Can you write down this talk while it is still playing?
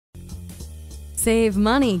Save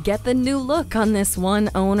money, get the new look on this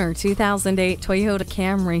one-owner 2008 Toyota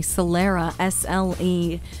Camry Solara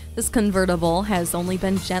SLE. This convertible has only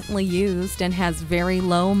been gently used and has very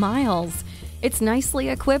low miles. It's nicely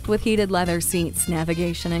equipped with heated leather seats,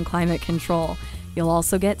 navigation and climate control. You'll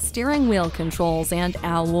also get steering wheel controls and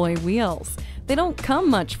alloy wheels. They don't come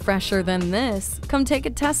much fresher than this. Come take a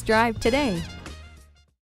test drive today.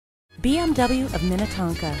 BMW of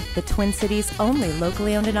Minnetonka, the Twin Cities' only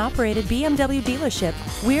locally owned and operated BMW dealership.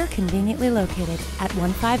 We're conveniently located at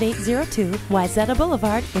 15802 Wayzata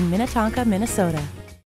Boulevard in Minnetonka, Minnesota.